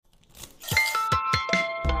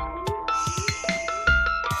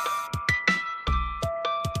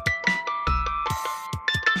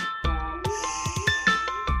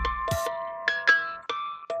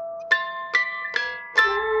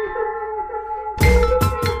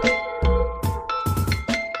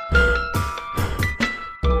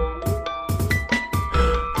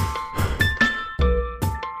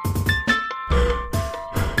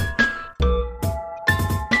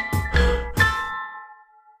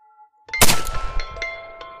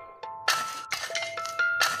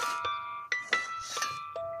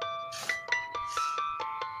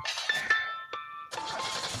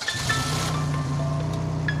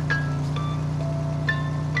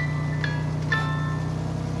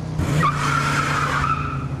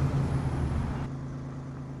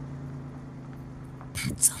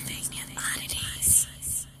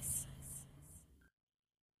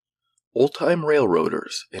Old-time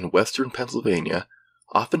railroaders in western Pennsylvania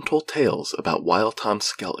often told tales about Wild Tom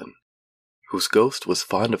Skelton, whose ghost was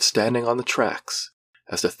fond of standing on the tracks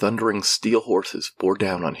as the thundering steel horses bore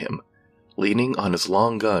down on him, leaning on his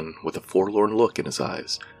long gun with a forlorn look in his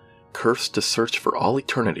eyes, cursed to search for all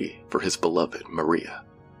eternity for his beloved Maria.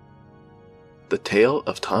 The tale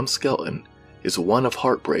of Tom Skelton is one of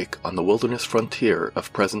heartbreak on the wilderness frontier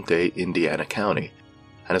of present-day Indiana County,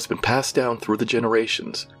 and has been passed down through the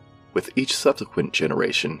generations, with each subsequent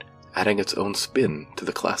generation adding its own spin to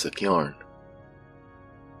the classic yarn.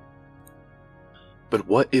 But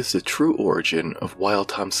what is the true origin of Wild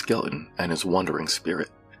Tom Skelton and his wandering spirit,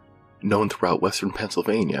 known throughout western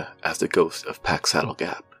Pennsylvania as the ghost of Packsaddle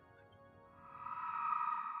Gap?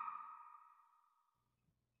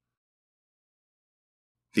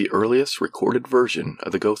 The earliest recorded version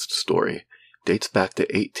of the ghost story dates back to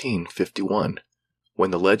 1851, when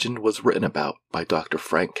the legend was written about by Dr.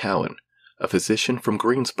 Frank Cowan, a physician from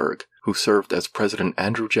Greensburg who served as President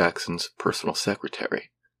Andrew Jackson's personal secretary.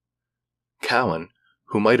 Cowan,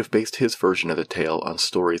 who might have based his version of the tale on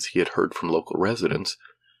stories he had heard from local residents,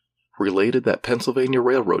 related that Pennsylvania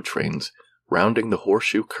railroad trains rounding the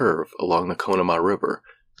horseshoe curve along the Conemaugh River,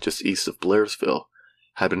 just east of Blairsville,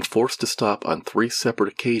 had been forced to stop on 3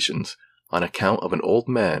 separate occasions on account of an old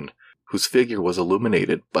man whose figure was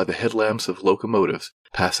illuminated by the headlamps of locomotives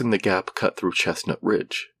passing the gap cut through Chestnut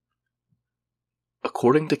Ridge.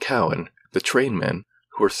 According to Cowan, the trainmen,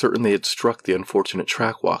 who were certain they had struck the unfortunate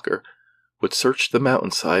track walker, would search the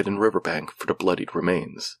mountainside and riverbank for the bloodied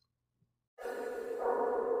remains.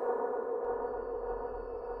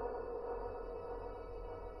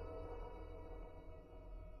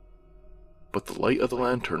 But the light of the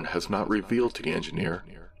lantern has not revealed to the engineer,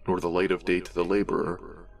 nor the light of day to the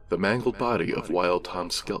laborer, the mangled body of Wild Tom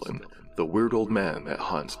Skelton, the weird old man that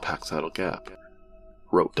haunts Packsaddle Gap,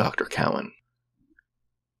 wrote Dr. Cowan.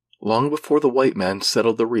 Long before the white man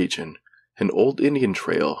settled the region, an old Indian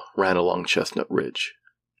trail ran along Chestnut Ridge.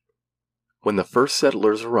 When the first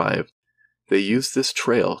settlers arrived, they used this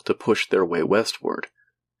trail to push their way westward,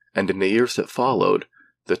 and in the years that followed,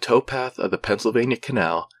 the towpath of the Pennsylvania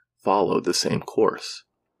Canal followed the same course.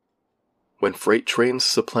 When freight trains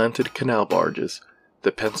supplanted canal barges,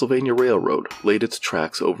 the Pennsylvania Railroad laid its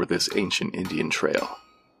tracks over this ancient Indian trail.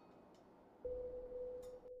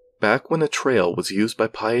 Back when the trail was used by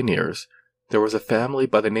pioneers, there was a family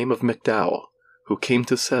by the name of McDowell who came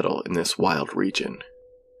to settle in this wild region.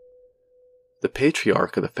 The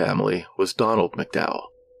patriarch of the family was Donald McDowell,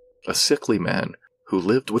 a sickly man who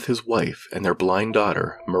lived with his wife and their blind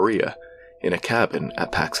daughter, Maria, in a cabin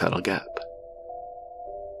at Packsaddle Gap.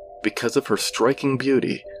 Because of her striking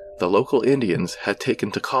beauty, the local Indians had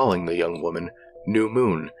taken to calling the young woman New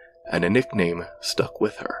Moon, and a nickname stuck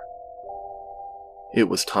with her. It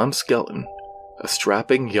was Tom Skelton, a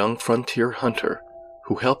strapping young frontier hunter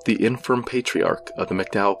who helped the infirm patriarch of the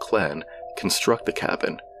McDowell clan construct the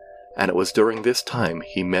cabin, and it was during this time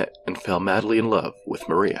he met and fell madly in love with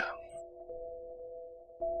Maria.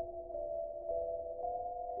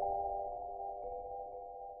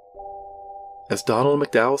 As Donald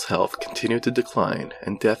McDowell's health continued to decline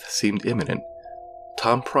and death seemed imminent,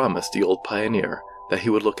 Tom promised the old pioneer that he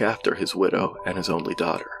would look after his widow and his only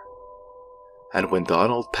daughter. And when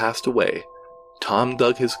Donald passed away, Tom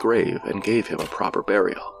dug his grave and gave him a proper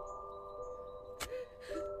burial.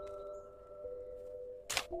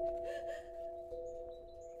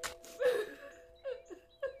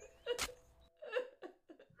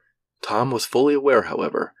 Tom was fully aware,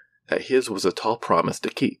 however, that his was a tall promise to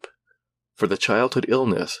keep, for the childhood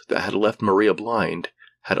illness that had left Maria blind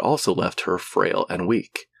had also left her frail and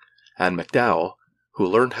weak, and McDowell, who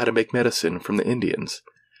learned how to make medicine from the Indians,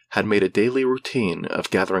 had made a daily routine of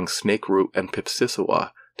gathering snake root and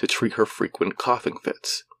pipsissewa to treat her frequent coughing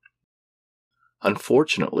fits.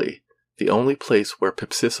 Unfortunately, the only place where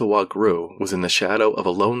pipsissewa grew was in the shadow of a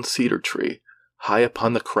lone cedar tree high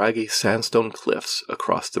upon the craggy sandstone cliffs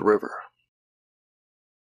across the river.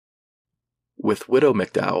 With Widow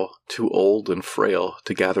McDowell too old and frail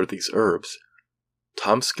to gather these herbs,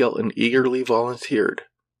 Tom Skelton eagerly volunteered,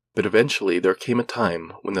 but eventually there came a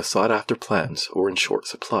time when the sought-after plants were in short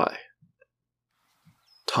supply.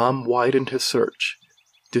 Tom widened his search,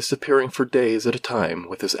 disappearing for days at a time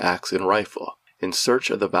with his axe and rifle, in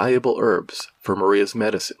search of the valuable herbs for Maria's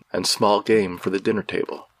medicine and small game for the dinner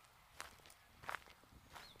table.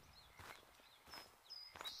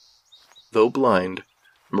 Though blind,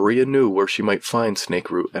 Maria knew where she might find snake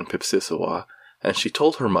root and pipsissewa, and she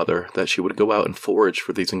told her mother that she would go out and forage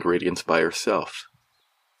for these ingredients by herself.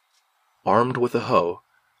 Armed with a hoe,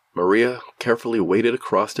 Maria carefully waded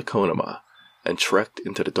across the Conemaugh, and trekked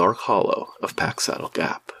into the dark hollow of Packsaddle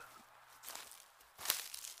Gap.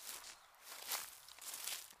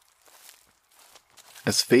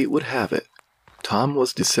 As fate would have it, Tom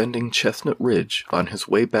was descending Chestnut Ridge on his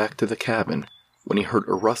way back to the cabin when he heard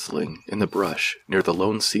a rustling in the brush near the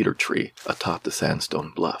lone cedar tree atop the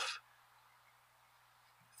sandstone bluff.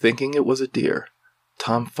 Thinking it was a deer,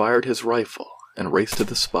 Tom fired his rifle and raced to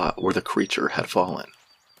the spot where the creature had fallen.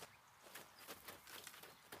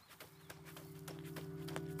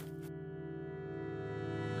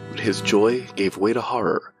 But his joy gave way to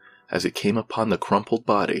horror as he came upon the crumpled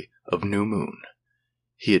body of New Moon.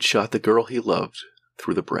 He had shot the girl he loved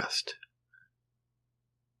through the breast.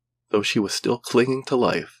 Though she was still clinging to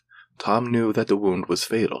life, Tom knew that the wound was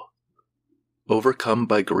fatal. Overcome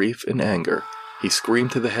by grief and anger, he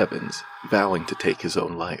screamed to the heavens, vowing to take his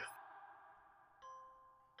own life.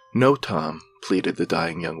 "No, Tom," pleaded the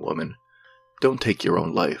dying young woman. "Don't take your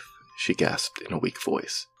own life," she gasped in a weak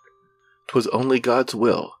voice. "'Twas only God's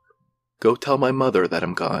will. Go tell my mother that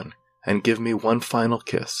I'm gone, and give me one final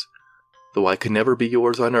kiss. Though I could never be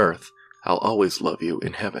yours on earth, I'll always love you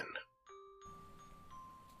in heaven."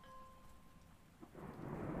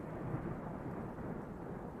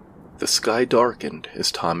 The sky darkened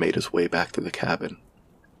as Tom made his way back to the cabin,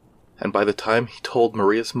 and by the time he told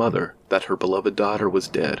Maria's mother that her beloved daughter was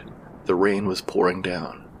dead, the rain was pouring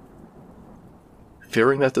down.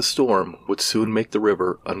 Fearing that the storm would soon make the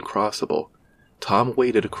river uncrossable, Tom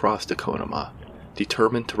waded across the Conemaugh,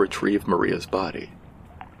 determined to retrieve Maria's body.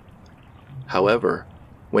 However,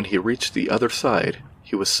 when he reached the other side,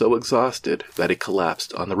 he was so exhausted that he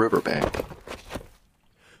collapsed on the riverbank.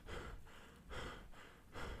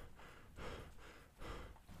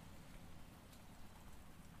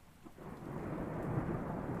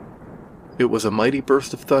 It was a mighty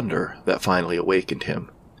burst of thunder that finally awakened him,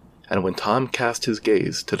 and when Tom cast his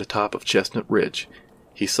gaze to the top of Chestnut Ridge,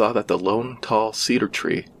 he saw that the lone tall cedar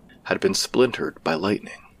tree had been splintered by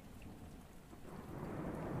lightning.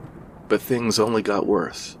 But things only got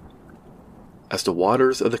worse. As the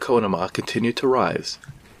waters of the Conemaugh continued to rise,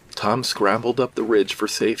 Tom scrambled up the ridge for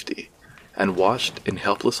safety and watched in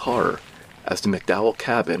helpless horror as the McDowell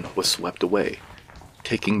cabin was swept away,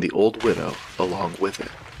 taking the old widow along with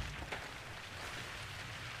it.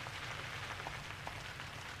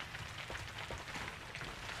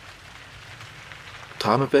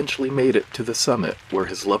 Tom eventually made it to the summit where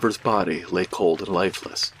his lover's body lay cold and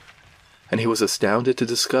lifeless, and he was astounded to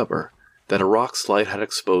discover that a rock slide had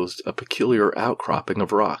exposed a peculiar outcropping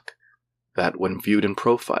of rock that, when viewed in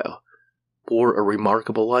profile, bore a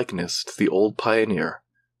remarkable likeness to the old pioneer,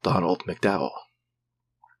 Donald McDowell.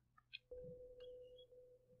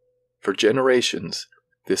 For generations,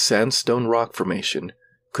 this sandstone rock formation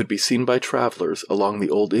could be seen by travelers along the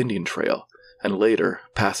old Indian Trail and later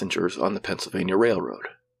passengers on the Pennsylvania Railroad.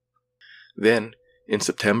 Then, in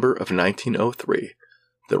September of 1903,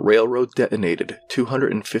 the railroad detonated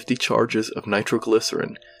 250 charges of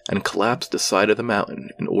nitroglycerin and collapsed the side of the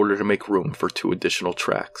mountain in order to make room for 2 additional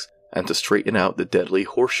tracks and to straighten out the deadly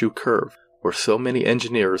horseshoe curve where so many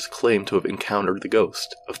engineers claim to have encountered the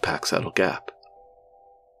ghost of Packsaddle Gap.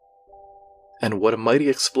 And what a mighty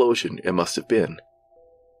explosion it must have been.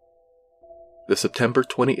 The September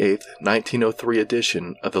 28, 1903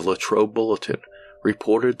 edition of the Latrobe Bulletin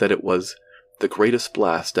reported that it was the greatest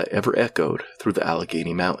blast that ever echoed through the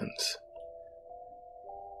Allegheny Mountains.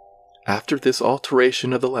 After this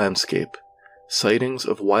alteration of the landscape, sightings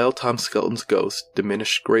of Wild Tom Skelton's ghost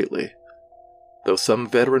diminished greatly, though some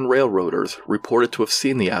veteran railroaders reported to have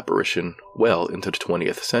seen the apparition well into the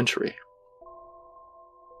 20th century.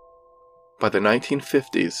 By the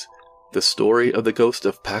 1950s, the story of the ghost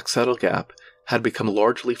of Packsaddle Gap had become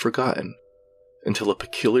largely forgotten, until a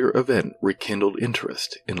peculiar event rekindled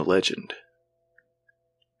interest in the legend.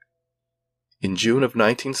 In June of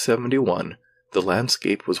 1971, the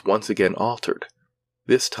landscape was once again altered,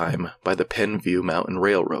 this time by the Penview Mountain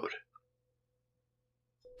Railroad.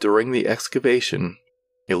 During the excavation,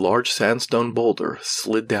 a large sandstone boulder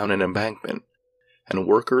slid down an embankment, and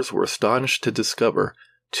workers were astonished to discover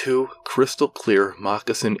 2 crystal-clear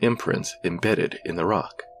moccasin imprints embedded in the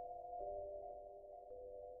rock.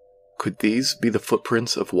 Could these be the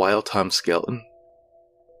footprints of Wild Tom Skelton?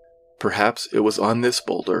 Perhaps it was on this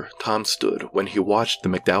boulder Tom stood when he watched the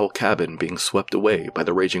McDowell cabin being swept away by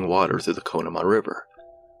the raging waters of the Conemaugh River.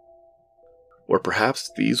 Or perhaps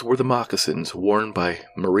these were the moccasins worn by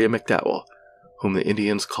Maria McDowell, whom the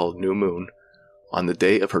Indians called New Moon, on the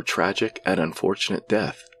day of her tragic and unfortunate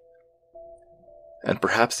death. And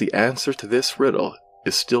perhaps the answer to this riddle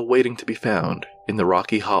is still waiting to be found in the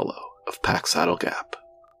rocky hollow of Packsaddle Gap.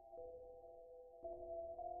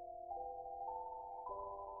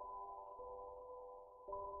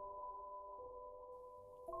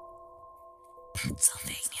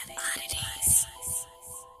 Pennsylvania Oddities.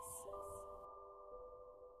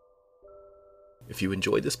 If you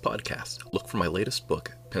enjoyed this podcast, look for my latest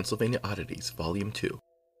book, Pennsylvania Oddities Volume 2,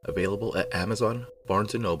 available at Amazon,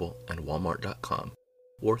 Barnes & Noble, and Walmart.com,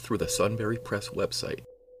 or through the Sunbury Press website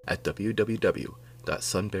at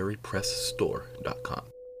www.sunburypressstore.com.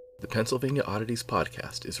 The Pennsylvania Oddities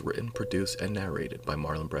podcast is written, produced, and narrated by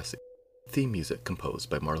Marlon Bressi. Theme music composed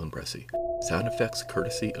by Marlon Bressi. Sound effects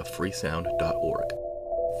courtesy of freesound.org.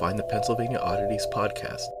 Find the Pennsylvania Oddities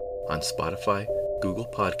podcast on Spotify, Google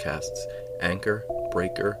Podcasts, Anchor,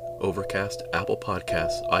 Breaker, Overcast, Apple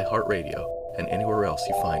Podcasts, iHeartRadio, and anywhere else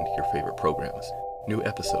you find your favorite programs. New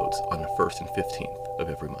episodes on the 1st and 15th of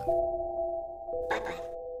every month. Bye-bye.